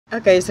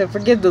Okay, so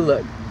forgive the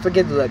look.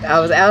 Forgive the look. I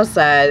was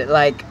outside,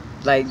 like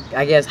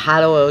I guess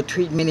hot oil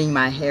treatmenting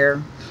my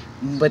hair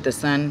with the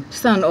sun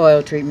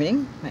oil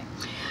treatmenting.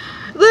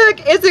 Look,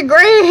 it's a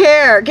gray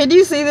hair. Can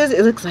you see this?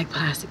 It looks like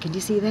plastic. Can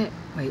you see that?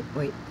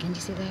 Wait. Can you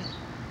see that?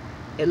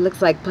 It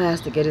looks like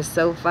plastic. It is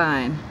so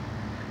fine,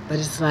 but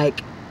it's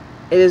like,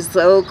 it is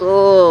so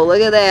cool.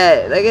 Look at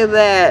that. Look at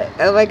that.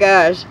 Oh my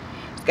gosh.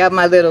 It's got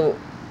my little.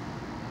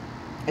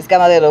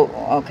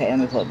 Okay, let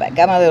me pull it back.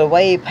 Got my little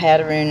wave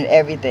pattern and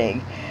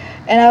everything.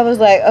 And I was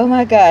like, oh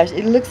my gosh,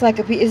 it looks like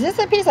a piece. Is this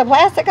a piece of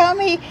plastic on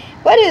me?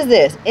 What is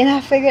this? And I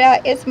figured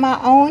out it's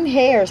my own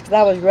hairs because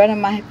I was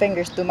running my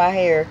fingers through my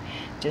hair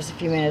just a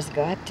few minutes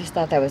ago. I just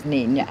thought that was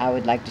neat. And I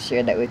would like to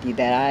share that with you,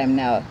 that I am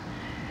now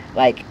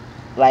like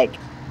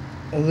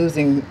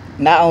losing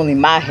not only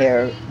my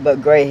hair,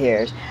 but gray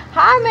hairs.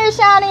 Hi, Miss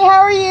Shawnee,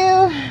 how are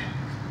you?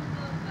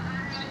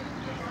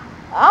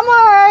 I'm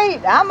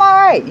alright. I'm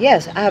alright.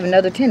 Yes, I have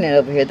another tenant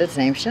over here that's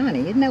named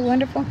Shawnee. Isn't that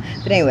wonderful?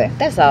 But anyway,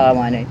 that's all I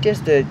wanted.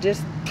 Just to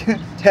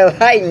to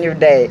lighten your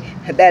day.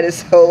 That is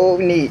so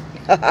neat.